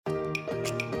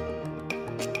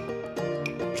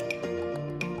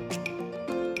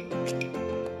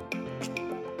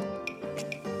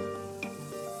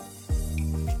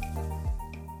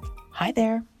Hi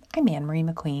there, I'm Ann Marie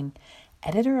McQueen,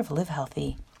 editor of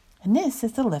Livehealthy, and this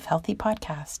is the Livehealthy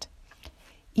podcast.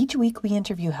 Each week we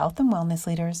interview health and wellness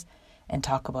leaders and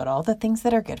talk about all the things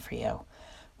that are good for you,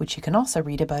 which you can also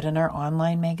read about in our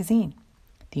online magazine,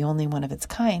 the only one of its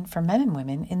kind for men and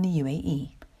women in the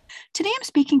UAE. Today I'm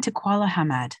speaking to Khawla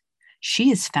Hammad.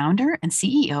 She is founder and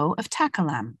CEO of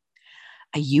Takalam,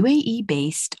 a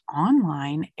UAE-based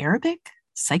online Arabic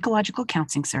psychological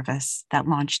counseling service that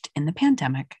launched in the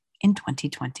pandemic in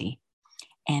 2020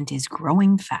 and is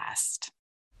growing fast.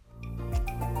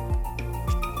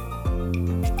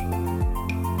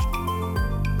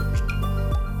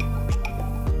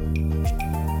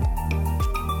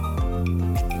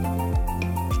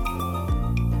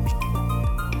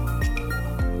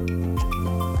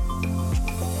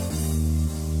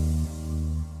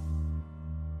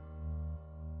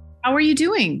 How are you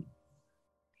doing?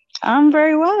 I'm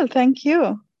very well, thank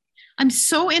you. I'm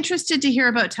so interested to hear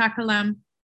about Takalam.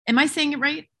 Am I saying it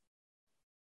right?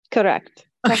 Correct.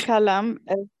 Okay. Takalam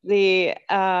is the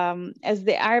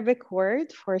Arabic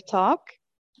word for talk.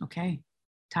 Okay.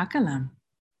 Takalam.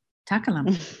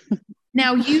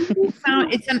 Now you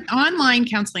found, it's an online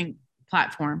counseling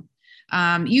platform.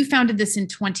 You founded this in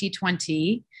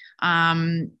 2020. How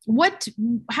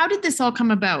did this all come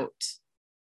about?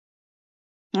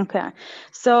 Okay,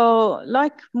 so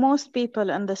like most people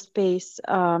in the space,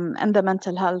 in the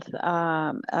mental health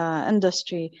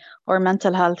industry or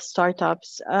mental health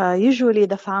startups, usually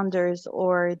the founders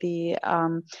or the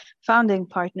founding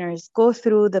partners go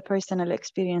through the personal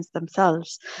experience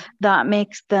themselves that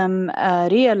makes them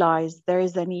realize there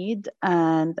is a need,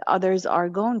 and others are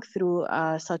going through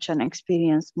such an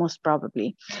experience most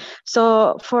probably.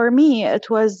 So for me, it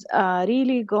was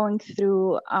really going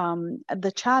through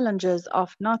the challenges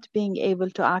of not being able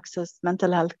to access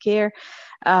mental health care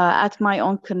at my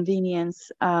own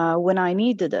convenience when I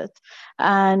needed it.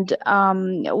 And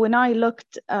when I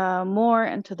looked more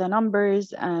into the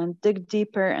numbers and dig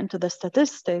deeper into the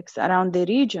statistics around the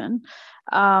region,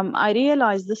 I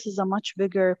realized this is a much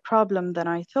bigger problem than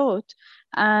I thought,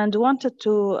 and wanted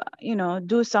to,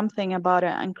 do something about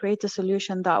it and create a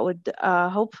solution that would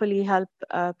hopefully help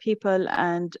people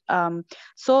and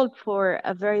solve for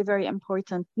a very, very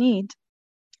important need.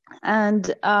 And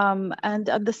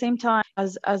at the same time,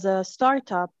 as a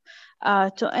startup,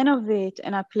 to innovate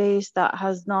in a place that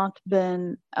has not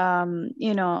been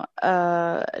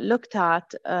looked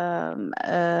at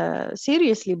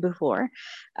seriously before,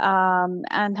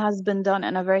 and has been done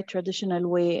in a very traditional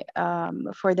way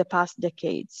for the past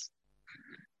decades.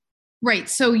 Right.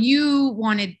 So you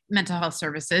wanted mental health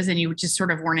services and you just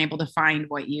sort of weren't able to find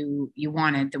what you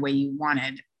wanted the way you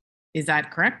wanted. Is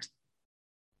that correct?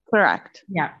 Correct.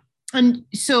 Yeah. And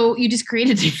so you just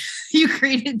created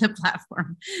the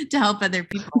platform to help other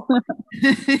people.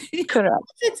 Correct. What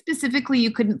is it specifically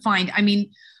you couldn't find? I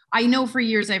mean, I know for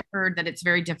years I've heard that it's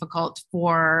very difficult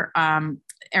for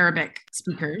Arabic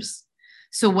speakers.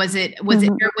 So was it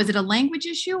a language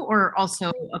issue or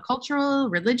also a cultural,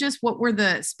 religious? What were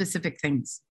the specific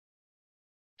things?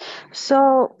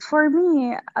 So for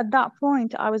me, at that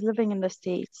point, I was living in the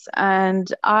States and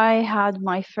I had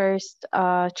my first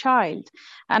child.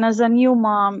 And as a new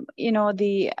mom,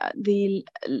 the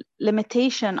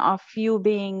limitation of you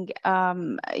being,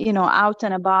 out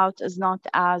and about is not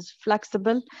as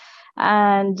flexible.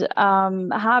 And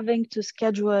having to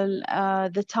schedule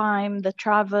the time, the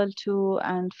travel to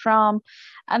and from.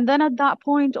 And then at that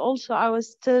point also, I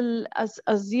was still as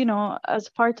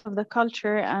part of the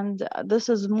culture, and this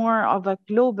is more of a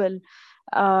global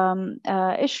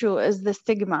issue, is the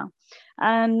stigma,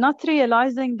 and not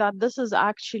realizing that this is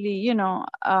actually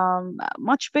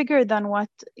much bigger than what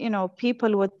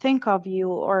people would think of you,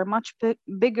 or much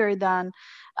bigger than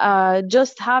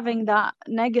just having that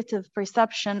negative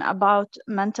perception about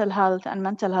mental health and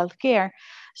mental health care.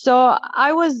 So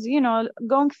I was,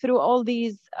 going through all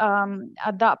these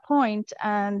at that point,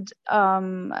 and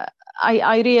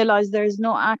I realized there is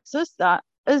no access that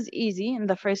is easy in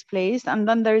the first place, and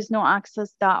then there is no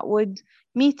access that would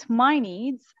meet my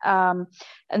needs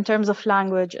in terms of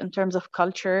language, in terms of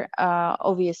culture,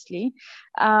 obviously.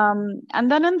 And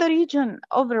then in the region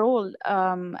overall,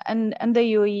 in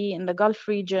the UAE, in the Gulf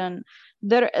region,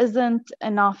 there isn't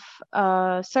enough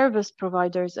service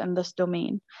providers in this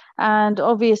domain. And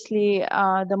obviously,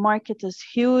 the market is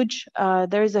huge.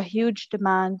 There is a huge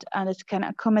demand, and it can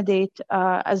accommodate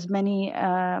as many,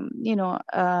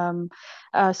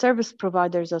 service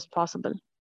providers as possible.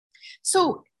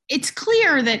 So it's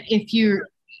clear that if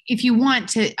you want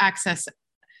to access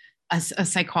a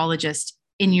psychologist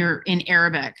in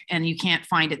Arabic and you can't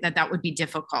find it, that would be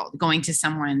difficult going to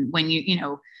someone when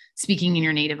you speaking in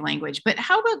your native language. But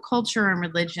how about culture and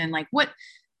religion? Like what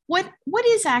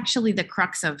is actually the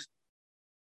crux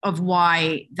of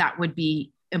why that would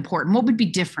be important? What would be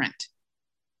different?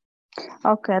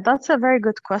 Okay, that's a very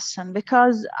good question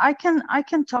because I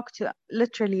can talk to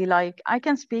literally like I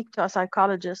can speak to a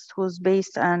psychologist who's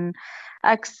based in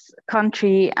X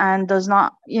country and does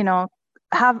not,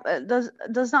 have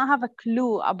does not have a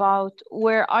clue about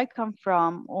where I come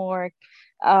from or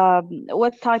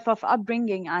what type of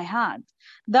upbringing I had.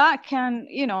 That's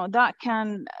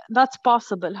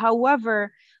possible.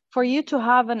 However, for you to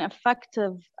have an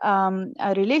effective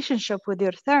a relationship with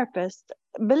your therapist,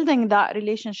 building that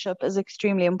relationship is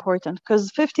extremely important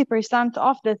because 50%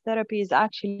 of the therapy is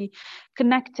actually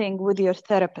connecting with your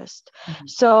therapist. Mhm.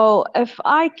 So if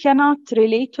I cannot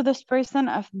relate to this person,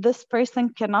 if this person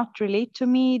cannot relate to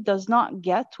me, does not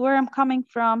get where I'm coming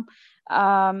from,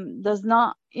 does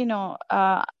not,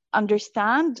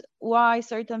 understand why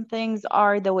certain things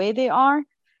are the way they are,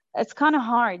 it's kind of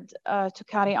hard to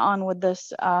carry on with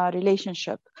this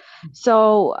relationship.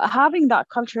 So having that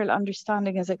cultural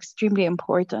understanding is extremely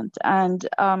important, and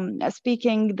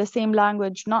speaking the same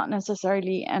language, not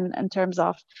necessarily in terms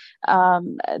of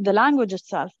the language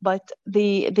itself, but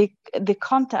the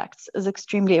context is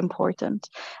extremely important.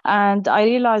 And I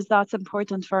realize that's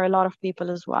important for a lot of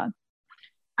people as well.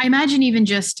 I imagine even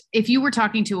just if you were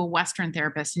talking to a Western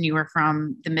therapist and you were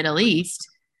from the Middle East,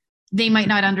 they might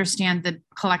not understand the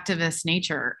collectivist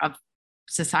nature of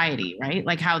society, right?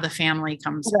 Like how the family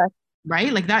comes, Correct.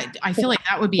 right? Like that, I feel like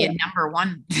that would be a number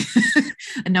one,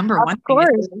 a number Of one thing.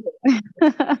 course.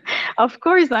 Of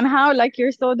course. And how like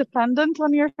you're so dependent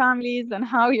on your families and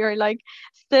how you're like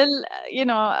still,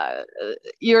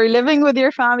 you're living with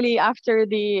your family after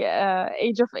the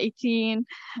age of 18.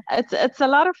 It's a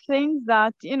lot of things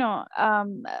that,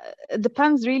 it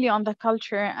depends really on the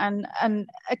culture. And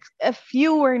if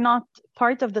you were not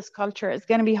part of this culture, it's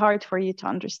going to be hard for you to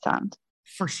understand.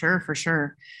 For sure, for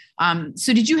sure.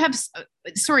 So did you have,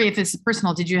 sorry if it's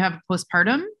personal, did you have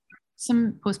postpartum?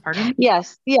 Some postpartum?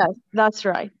 Yes, that's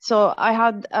right. So I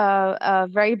had a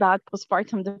very bad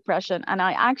postpartum depression, and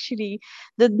I actually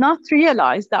did not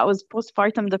realize that was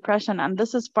postpartum depression. And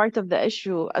this is part of the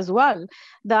issue as well,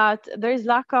 that there is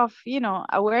lack of,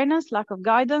 awareness, lack of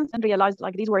guidance, and realized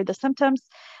like these were the symptoms,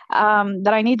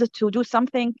 that I needed to do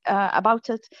something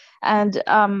about it. And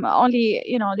only,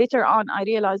 later on, I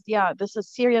realized, yeah, this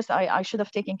is serious. I should have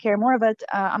taken care more of it.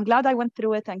 I'm glad I went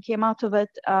through it and came out of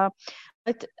it.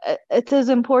 It is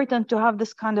important to have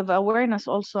this kind of awareness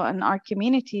also in our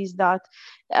communities that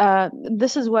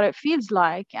this is what it feels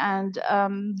like, and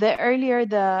the earlier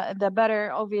the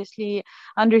better. Obviously,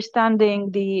 understanding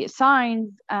the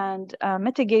signs and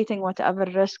mitigating whatever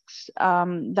risks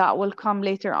that will come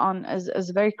later on is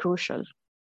very crucial.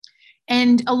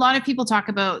 And a lot of people talk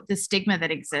about the stigma that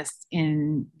exists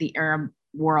in the Arab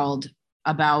world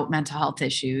about mental health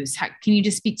issues. Can you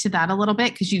just speak to that a little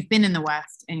bit? Because you've been in the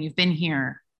West and you've been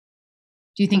here.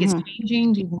 Do you think it's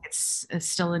changing? Do you think it's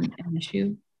still an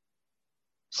issue?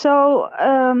 So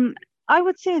I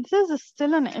would say this is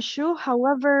still an issue.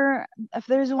 However, if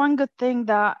there's one good thing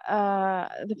that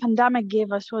the pandemic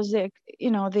gave us was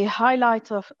the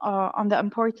highlight of on the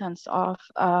importance of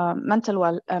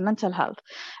mental health,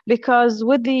 because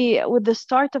with the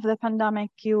start of the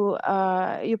pandemic, you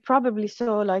probably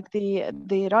saw like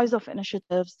the rise of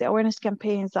initiatives, the awareness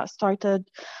campaigns that started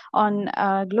on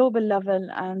a global level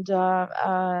and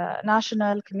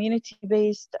national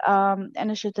community-based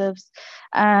initiatives.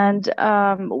 And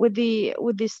with the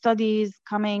studies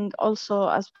coming also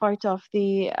as part of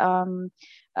the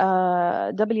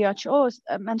WHO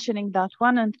mentioning that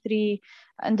 1 in 3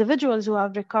 individuals who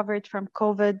have recovered from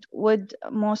COVID would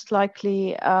most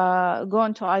likely go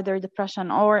into either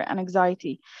depression or an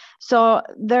anxiety. So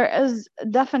there is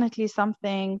definitely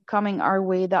something coming our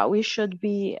way that we should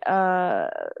be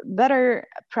better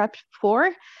prepped for.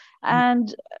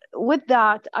 And with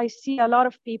that, I see a lot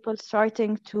of people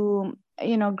starting to,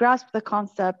 grasp the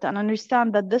concept and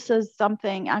understand that this is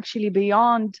something actually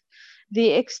beyond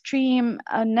the extreme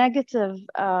negative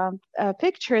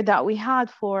picture that we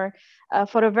had for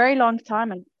a very long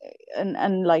time.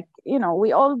 And like,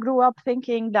 we all grew up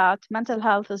thinking that mental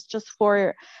health is just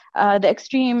for the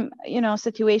extreme,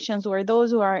 situations where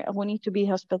those who need to be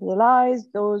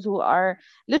hospitalized, those who are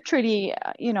literally,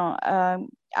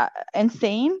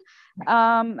 insane.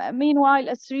 Meanwhile,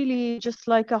 it's really just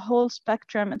like a whole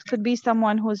spectrum. It could be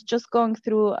someone who's just going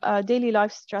through daily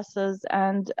life stresses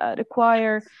and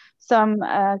require some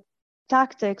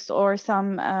tactics or some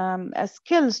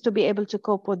skills to be able to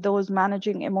cope with those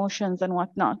managing emotions and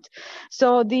whatnot. So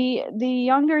the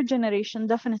younger generation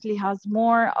definitely has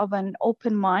more of an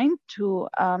open mind to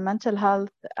mental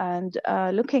health and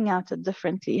looking at it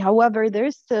differently. However,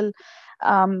 there's still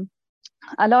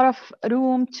a lot of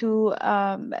room to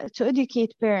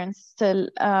educate parents still,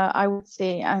 I would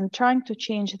say, and trying to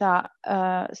change that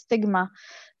stigma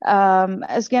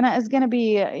is gonna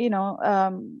be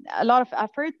a lot of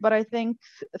effort. But I think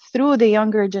through the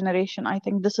younger generation, I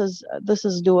think this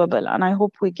is doable, and I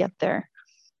hope we get there.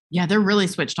 Yeah, they're really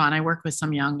switched on. I work with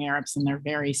some young Arabs, and they're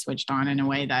very switched on in a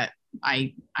way that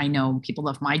I know people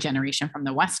of my generation from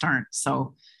the West aren't.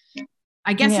 So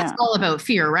I guess it's all about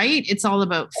fear, right? It's all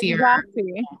about fear.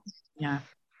 Exactly. Yeah.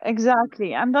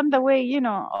 Exactly. And then the way,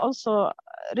 also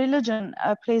religion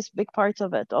plays a big part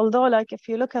of it. Although, like, if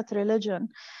you look at religion,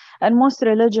 and most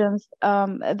religions,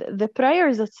 the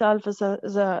prayers itself is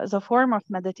a form of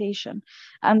meditation.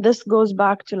 And this goes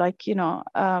back to, like,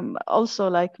 also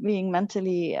like being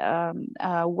mentally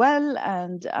well,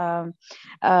 and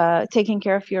taking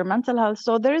care of your mental health.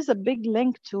 So there is a big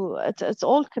link to it. It's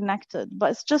all connected,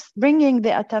 but it's just bringing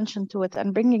the attention to it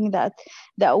and bringing the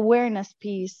awareness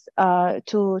piece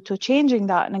to changing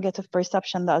that negative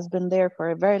perception that has been there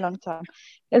for a very long time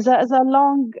is a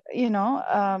long,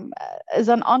 is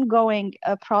an ongoing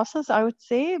process, I would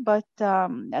say, but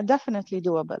definitely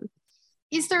doable.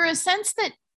 Is there a sense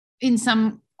that in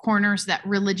some corners that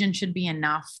religion should be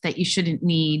enough, that you shouldn't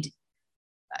need,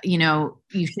 you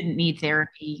shouldn't need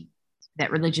therapy,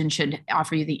 that religion should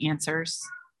offer you the answers?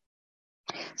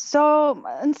 So,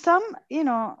 and some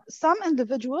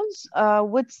individuals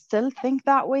would still think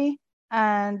that way,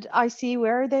 and I see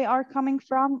where they are coming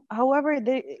from. However,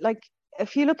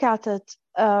 if you look at it,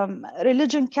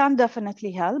 religion can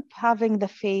definitely help. Having the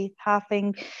faith,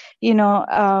 having, the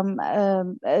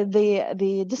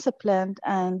discipline,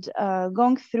 and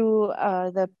going through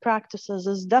the practices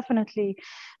is definitely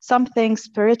something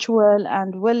spiritual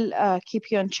and will keep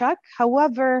you in check.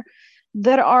 However,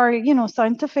 there are,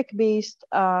 scientific based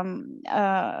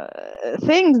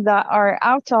things that are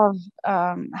out of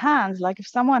hands. Like if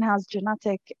someone has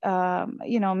genetic,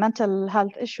 mental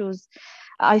health issues,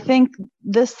 I think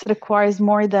this requires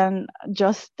more than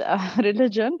just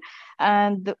religion.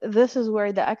 And this is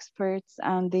where the experts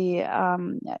and the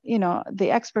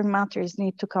expert matters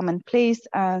need to come in place.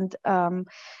 And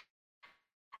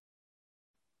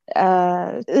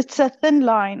it's a thin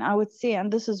line, I would say,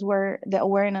 and this is where the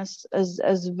awareness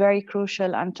is very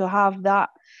crucial, and to have that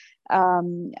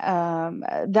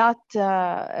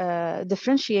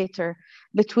differentiator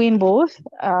between both.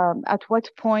 At what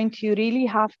point you really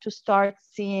have to start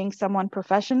seeing someone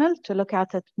professional to look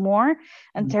at it more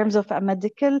in terms of a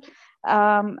medical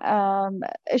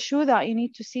issue that you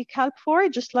need to seek help for,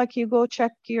 just like you go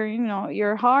check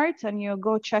your heart and you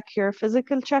go check your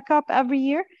physical checkup every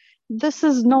year. This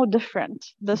is no different.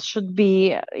 This should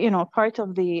be, part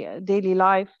of the daily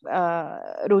life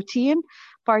routine,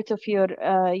 part of your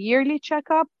yearly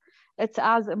checkup. It's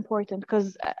as important,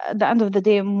 because at the end of the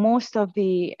day, most of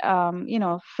the,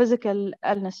 physical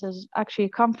illnesses actually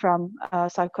come from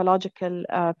psychological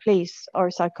place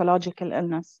or psychological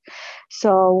illness.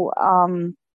 So,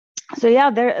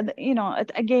 yeah,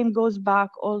 it again goes back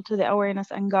all to the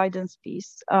awareness and guidance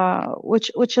piece,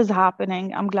 which is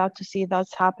happening. I'm glad to see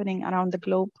that's happening around the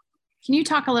globe. Can you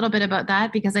talk a little bit about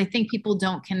that? Because I think people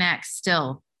don't connect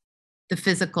still the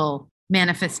physical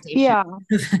manifestation. Yeah.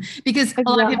 Because a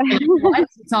lot of people are like, what?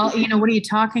 It's all, what are you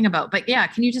talking about? But yeah,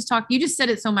 can you just talk? You just said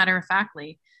it so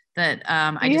matter-of-factly that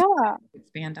I just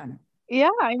expand on it. Yeah,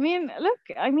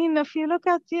 if you look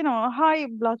at, high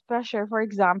blood pressure, for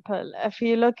example, if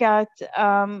you look at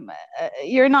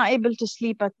you're not able to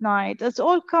sleep at night, it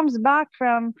all comes back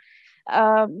from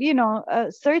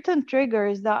certain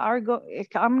triggers that are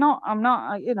I'm not I'm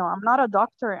not a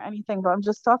doctor or anything, but I'm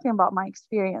just talking about my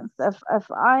experience.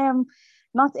 If I am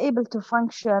not able to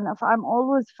function, if I'm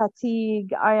always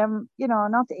fatigued, I am,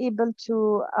 not able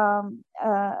to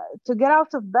get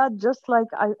out of bed, just like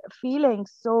I feeling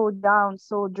so down,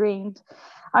 so drained.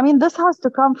 I mean, this has to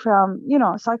come from,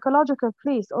 psychological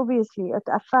place. Obviously, it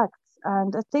affects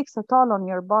and it takes a toll on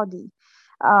your body.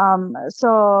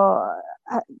 So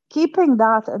keeping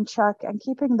that in check and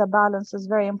keeping the balance is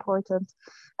very important.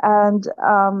 And,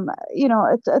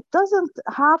 it doesn't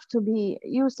have to be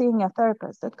you seeing a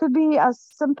therapist. It could be as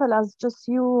simple as just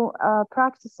you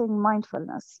practicing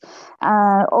mindfulness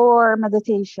or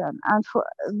meditation. And for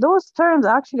those terms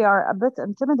actually are a bit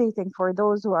intimidating for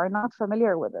those who are not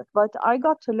familiar with it. But I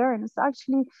got to learn it's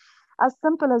actually as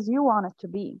simple as you want it to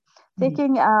be.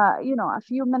 Taking, a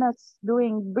few minutes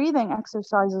doing breathing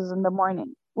exercises in the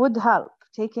morning would help.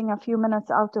 Taking a few minutes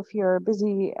out of your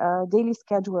busy daily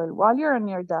schedule while you're on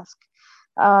your desk,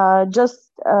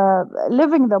 just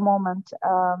living the moment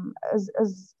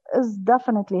is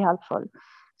definitely helpful.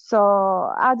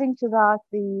 So adding to that,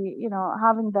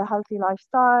 having the healthy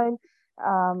lifestyle,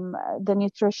 the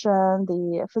nutrition,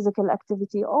 the physical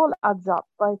activity, all adds up.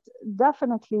 But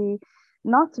definitely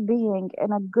not being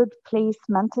in a good place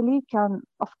mentally can,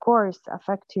 of course,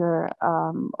 affect your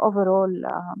overall,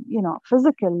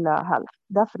 physical health,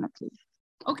 definitely.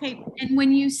 Okay. And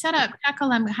when you set up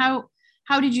Takalam, how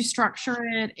did you structure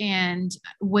it? And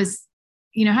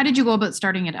how did you go about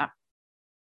starting it up?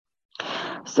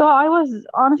 So I was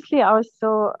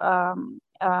so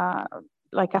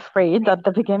afraid at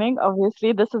the beginning.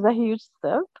 Obviously, this is a huge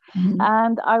step,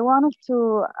 and I wanted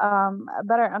to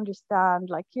better understand,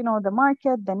 the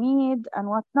market, the need, and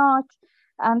whatnot.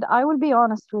 And I will be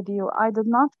honest with you, I did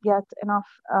not get enough,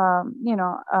 I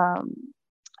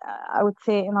would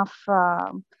say enough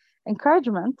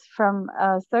encouragement from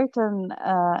certain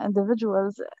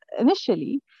individuals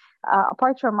initially.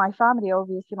 Apart from my family,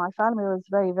 obviously, my family was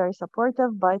very, very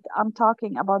supportive, but I'm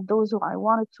talking about those who I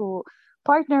wanted to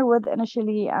partner with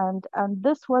initially. And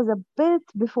this was a bit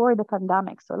before the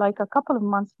pandemic. So like a couple of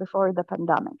months before the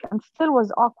pandemic, and still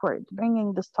was awkward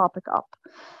bringing this topic up.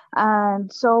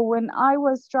 And so when I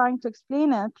was trying to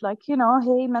explain it,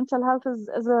 hey, mental health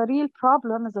is a real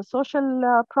problem, is a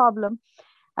social problem.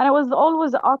 And it was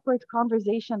always an awkward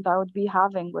conversation that I would be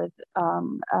having with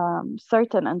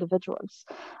certain individuals.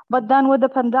 But then with the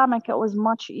pandemic, it was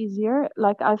much easier.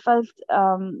 Like I felt,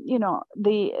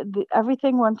 the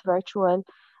everything went virtual.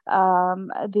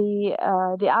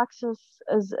 The access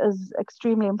is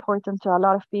extremely important to a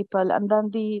lot of people. And then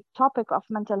the topic of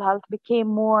mental health became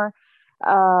more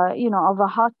of a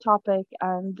hot topic,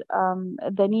 and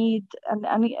the need,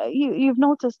 and you've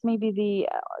noticed maybe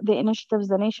the initiatives,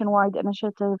 the nationwide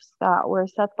initiatives that were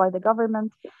set by the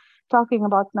government, talking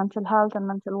about mental health and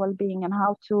mental well-being, and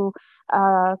how to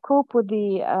cope with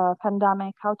the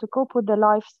pandemic, how to cope with the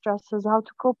life stresses, how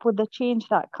to cope with the change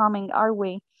that coming our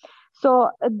way.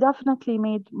 So it definitely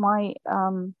made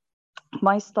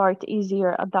my start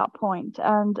easier at that point.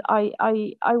 And I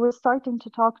was starting to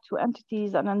talk to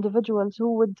entities and individuals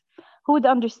who would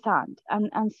understand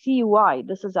and see why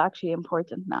this is actually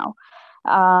important now.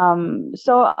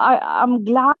 So I'm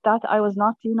glad that I was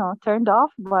not, turned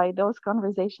off by those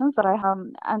conversations that I have,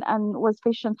 and was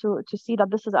patient to see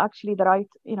that this is actually the right,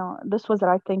 this was the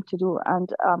right thing to do. And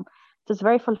it is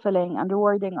very fulfilling and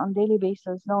rewarding on daily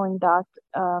basis, knowing that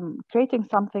creating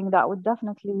something that would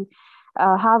definitely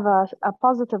have a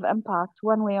positive impact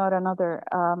one way or another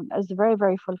is very,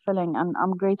 very fulfilling, and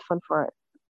I'm grateful for it.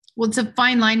 Well, it's a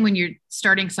fine line when you're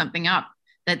starting something up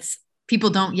that's people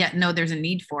don't yet know there's a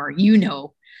need for.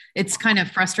 It's kind of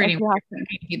frustrating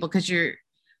exactly. People, because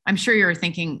I'm sure you're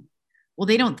thinking, well,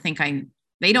 they don't think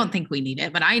we need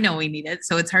it, but I know we need it.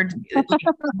 So it's hard to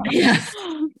yeah.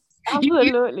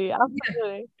 Absolutely.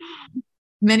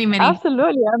 Many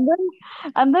absolutely.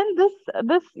 And then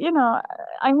this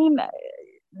I mean,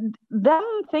 them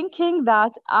thinking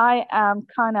that I am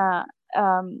kind of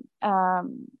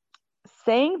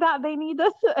saying that they need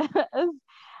us is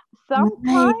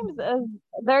sometimes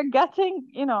they're getting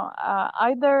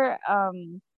either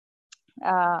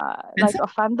like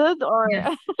offended, or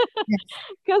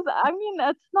because I mean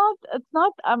it's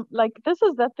not like, this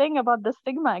is the thing about the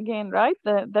stigma again, right?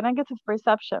 The negative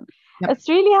perception. It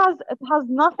has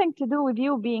nothing to do with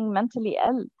you being mentally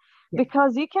ill,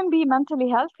 because you can be mentally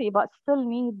healthy but still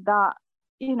need that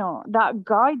that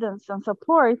guidance and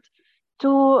support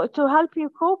to help you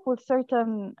cope with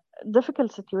certain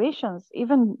difficult situations.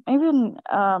 Even I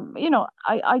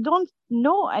don't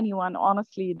know anyone,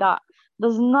 honestly, that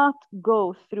does not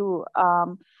go through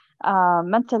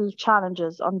mental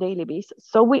challenges on daily basis.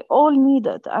 So we all need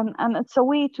it, and it's a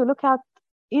way to look at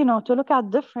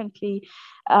differently,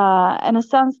 in a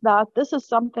sense that this is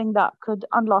something that could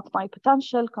unlock my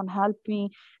potential, can help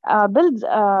me build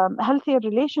healthier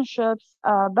relationships,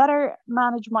 better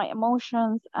manage my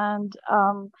emotions, and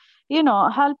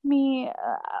help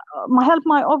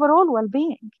my overall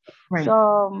well-being. Right.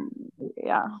 So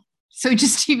yeah. So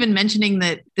just even mentioning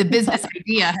that the business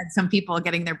idea had some people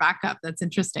getting their back up. That's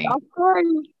interesting. Of course.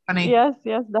 Funny. Yes,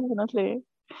 definitely.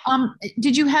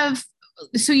 Did you have,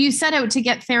 so you set out to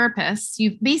get therapists.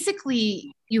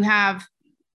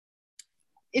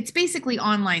 It's basically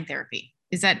online therapy.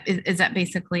 Is that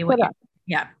basically what?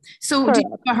 Yeah. So Correct. did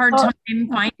you have a hard time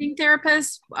finding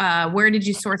therapists? Where did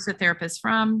you source the therapist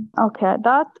from? Okay,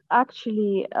 that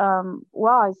actually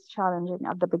was challenging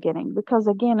at the beginning because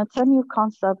again, it's a new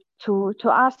concept to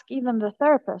ask even the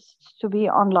therapists to be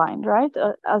online, right?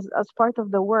 As part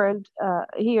of the world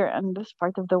here and this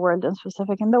part of the world in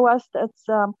specific in the West,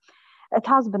 it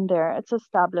has been there, it's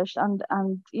established, and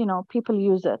people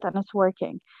use it and it's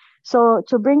working. So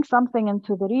to bring something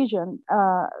into the region,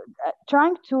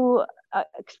 trying to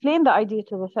explain the idea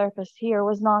to the therapist here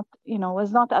was not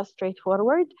as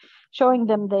straightforward. Showing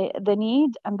them the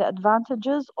need and the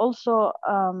advantages also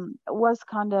was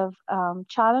kind of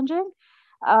challenging.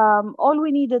 All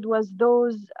we needed was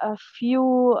those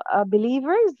few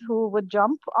believers who would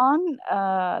jump on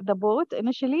the boat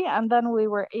initially, and then we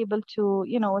were able to,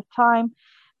 with time,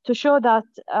 to show that,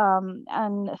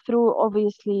 and through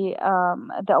obviously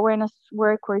the awareness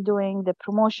work we're doing, the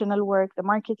promotional work, the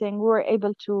marketing, we were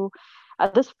able to,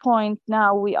 at this point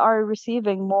now, we are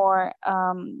receiving more,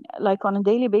 like on a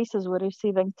daily basis, we're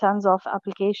receiving tons of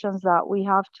applications that we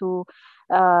have to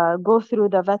go through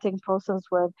the vetting process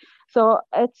with. So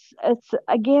it's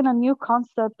again a new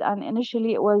concept, and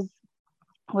initially it was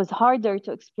harder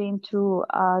to explain to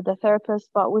the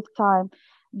therapist, but with time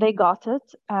they got it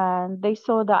and they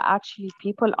saw that actually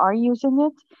people are using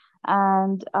it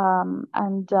and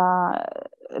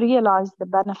realized the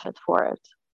benefit for it.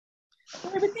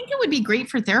 Well, I would think it would be great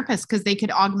for therapists because they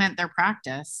could augment their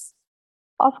practice.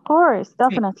 Of course,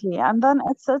 definitely. And then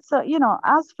it's as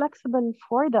flexible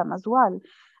for them as well.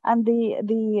 And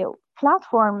the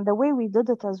platform, the way we did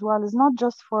it as well, is not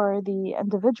just for the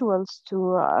individuals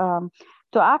to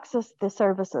access the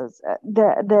services.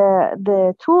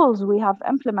 The tools we have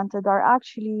implemented are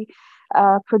actually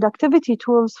productivity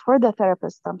tools for the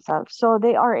therapists themselves. So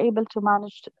they are able to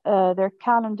manage their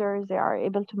calendars, they are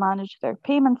able to manage their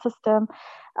payment system,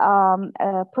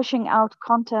 pushing out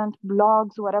content,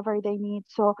 blogs, whatever they need.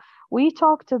 So we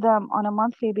talk to them on a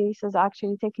monthly basis,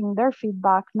 actually taking their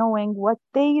feedback, knowing what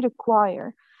they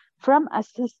require from a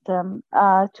system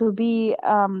to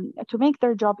make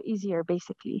their job easier,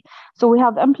 basically. So we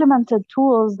have implemented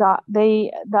tools that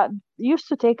used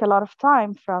to take a lot of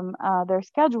time from their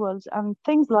schedules, and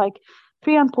things like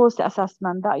pre and post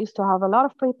assessment that used to have a lot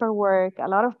of paperwork, a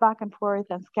lot of back and forth,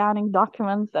 and scanning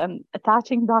documents and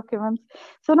attaching documents.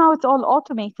 So now it's all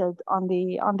automated on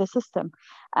the system,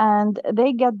 and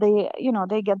they get the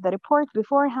report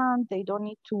beforehand. They don't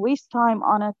need to waste time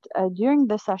on it during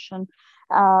the session,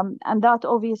 and that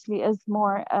obviously is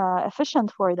more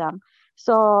efficient for them.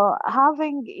 So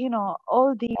having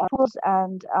all the tools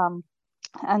and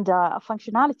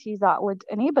functionalities that would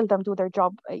enable them to do their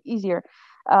job easier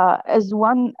is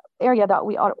one area that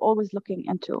we are always looking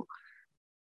into.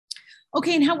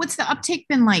 Okay, and what's the uptake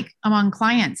been like among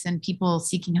clients and people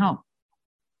seeking help?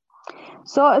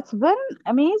 So it's been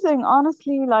amazing,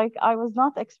 honestly. Like, I was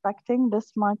not expecting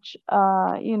this much,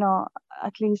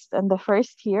 at least in the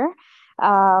first year.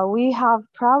 We have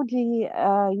proudly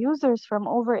users from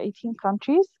over 18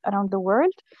 countries around the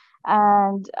world.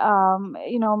 And,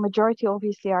 majority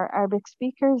obviously are Arabic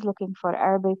speakers looking for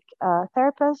Arabic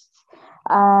therapists.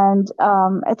 And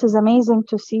it is amazing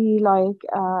to see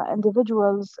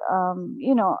individuals,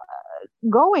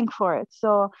 going for it.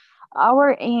 So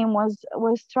our aim was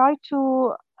try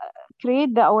to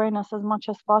create the awareness as much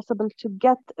as possible to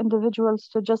get individuals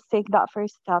to just take that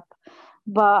first step.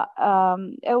 But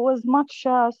it was much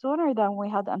sooner than we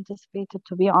had anticipated,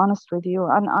 to be honest with you.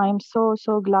 And I'm so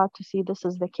glad to see this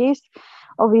is the case.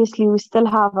 Obviously, we still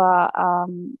have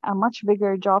a much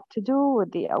bigger job to do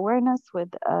with the awareness, with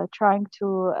trying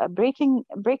to break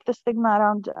the stigma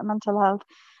around mental health.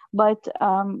 But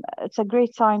it's a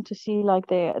great sign to see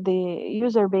the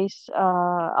user base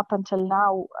up until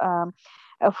now.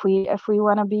 If we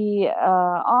want to be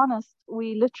honest,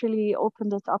 we literally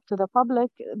opened it up to the public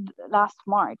last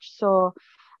March. So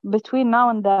between now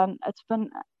and then, it's been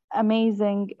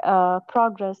amazing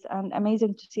progress, and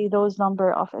amazing to see those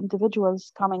number of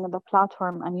individuals coming on the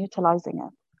platform and utilizing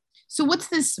it. So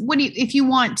if you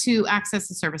want to access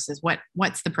the services,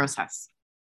 what's the process?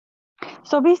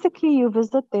 So basically, you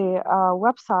visit the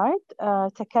website,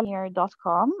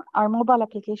 takalam.com. Our mobile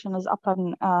application is up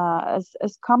and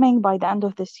is coming by the end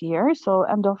of this year. So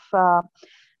end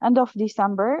of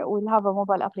December, we'll have a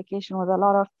mobile application with a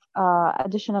lot of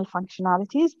additional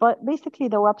functionalities. But basically,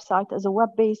 the website is a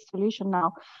web-based solution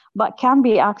now, but can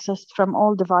be accessed from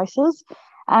all devices.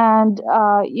 And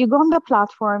you go on the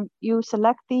platform, you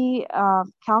select the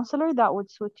counselor that would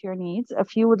suit your needs,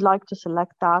 if you would like to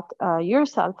select that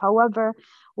yourself. However,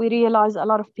 we realize a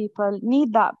lot of people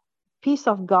need that piece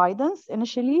of guidance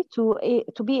initially to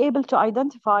be able to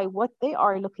identify what they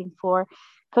are looking for,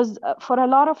 because for a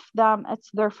lot of them it's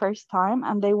their first time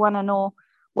and they want to know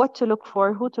what to look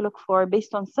for, who to look for,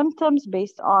 based on symptoms,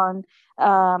 based on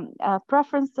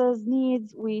preferences,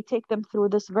 needs. We take them through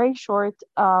this very short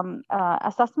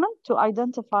assessment to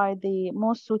identify the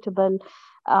most suitable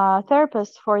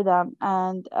therapist for them.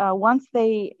 And once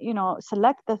they,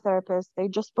 select the therapist, they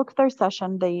just book their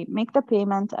session, they make the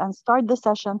payment and start the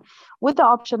session with the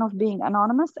option of being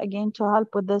anonymous, again, to help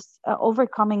with this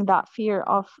overcoming that fear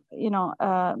of,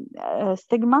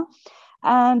 stigma.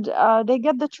 And they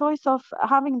get the choice of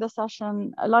having the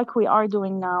session like we are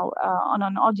doing now on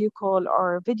an audio call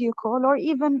or video call, or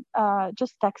even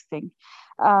just texting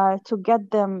to get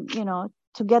them,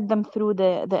 through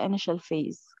the initial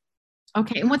phase.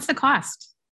 Okay. And what's the cost?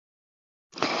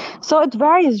 So it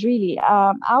varies really.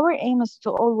 Our aim is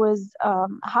to always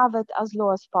have it as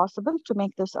low as possible to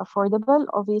make this affordable,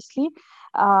 obviously.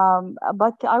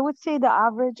 But I would say the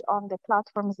average on the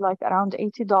platform is like around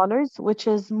 $80, which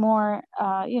is more,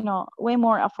 way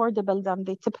more affordable than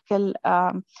the typical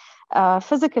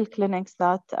physical clinics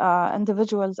that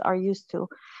individuals are used to.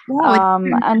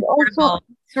 And also,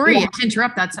 sorry to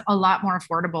interrupt, that's a lot more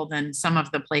affordable than some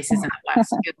of the places in the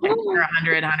West. Like for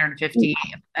 100, 150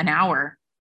 an hour.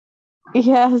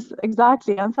 Yes,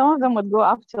 exactly. And some of them would go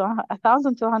up to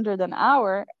 1,200 an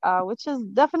hour, which is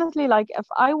definitely like, if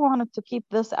I wanted to keep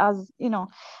this as,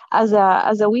 as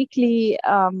a weekly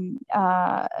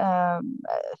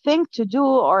thing to do,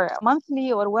 or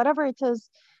monthly, or whatever it is,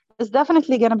 it's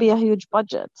definitely going to be a huge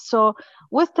budget. So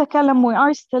with Takalam, we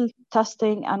are still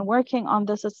testing and working on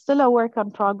this. It's still a work in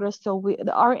progress. So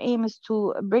our aim is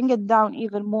to bring it down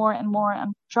even more and more,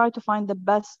 and try to find the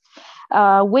best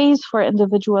ways for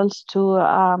individuals to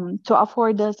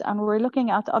afford this. And we're looking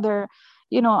at other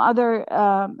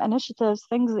initiatives,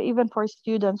 things even for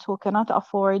students who cannot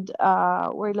afford.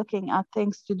 We're looking at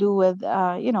things to do with,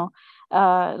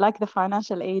 like the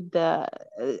financial aid,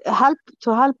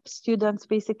 help students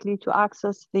basically to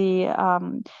access the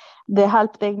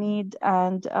help they need,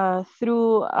 and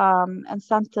through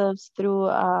incentives, through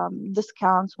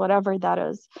discounts, whatever that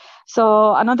is.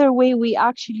 So another way we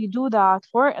actually do that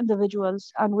for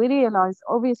individuals, and we realize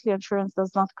obviously insurance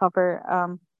does not cover,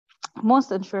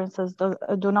 most insurances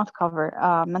do not cover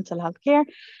mental health care.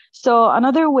 So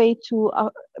another way to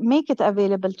make it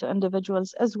available to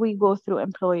individuals is we go through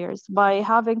employers, by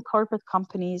having corporate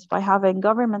companies, by having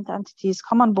government entities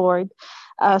come on board,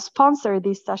 sponsor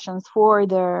these sessions for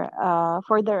their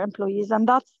employees. And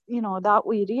that's, that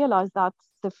we realize that's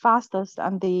the fastest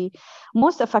and the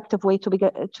most effective way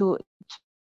to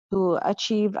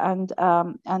achieve and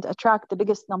attract the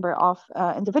biggest number of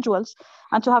individuals,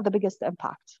 and to have the biggest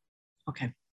impact.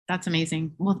 Okay. That's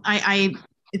amazing. Well,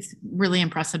 it's really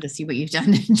impressive to see what you've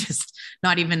done in just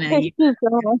not even a year. Thank you so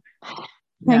much.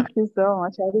 Thank you so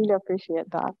much. I really appreciate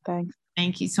that. Thanks.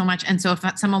 Thank you so much. And so if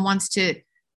someone wants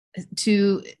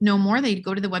to know more, they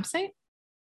go to the website?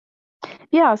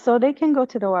 Yeah, so they can go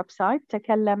to the website,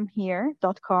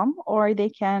 takalamhere.com, or they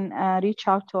can reach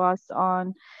out to us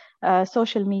on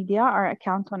social media. Our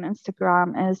account on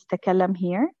Instagram is Takalam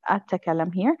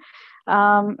 @Takalam.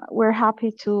 We're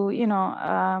happy to,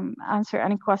 answer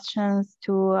any questions,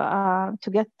 to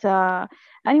get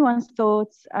anyone's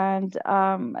thoughts, and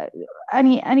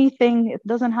anything. It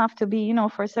doesn't have to be,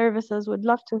 for services. We'd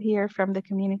love to hear from the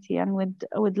community, and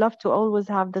would love to always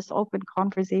have this open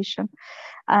conversation.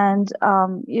 And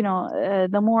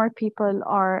the more people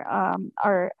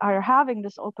are having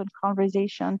this open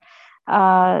conversation,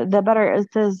 the better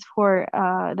it is for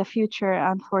the future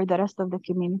and for the rest of the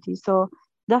community. So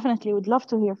definitely would love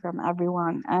to hear from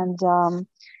everyone, and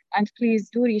please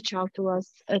do reach out to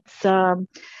us. It's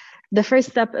the first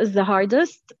step is the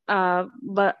hardest,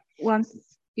 but once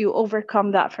you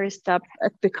overcome that first step,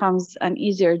 it becomes an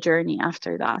easier journey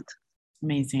after that.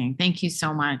 Amazing. Thank you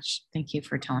so much. Thank you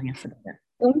for telling us about it.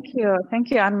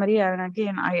 Thank you, Ann Marie. And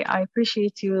again, I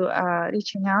appreciate you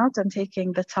reaching out and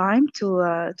taking the time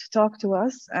to talk to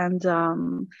us. And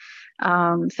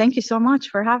thank you so much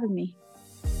for having me.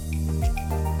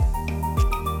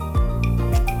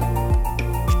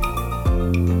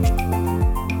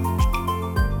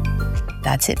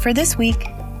 That's it for this week.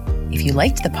 If you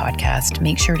liked the podcast,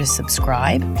 make sure to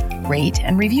subscribe, rate,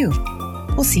 and review.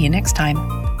 We'll see you next time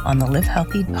on the Live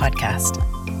Healthy podcast.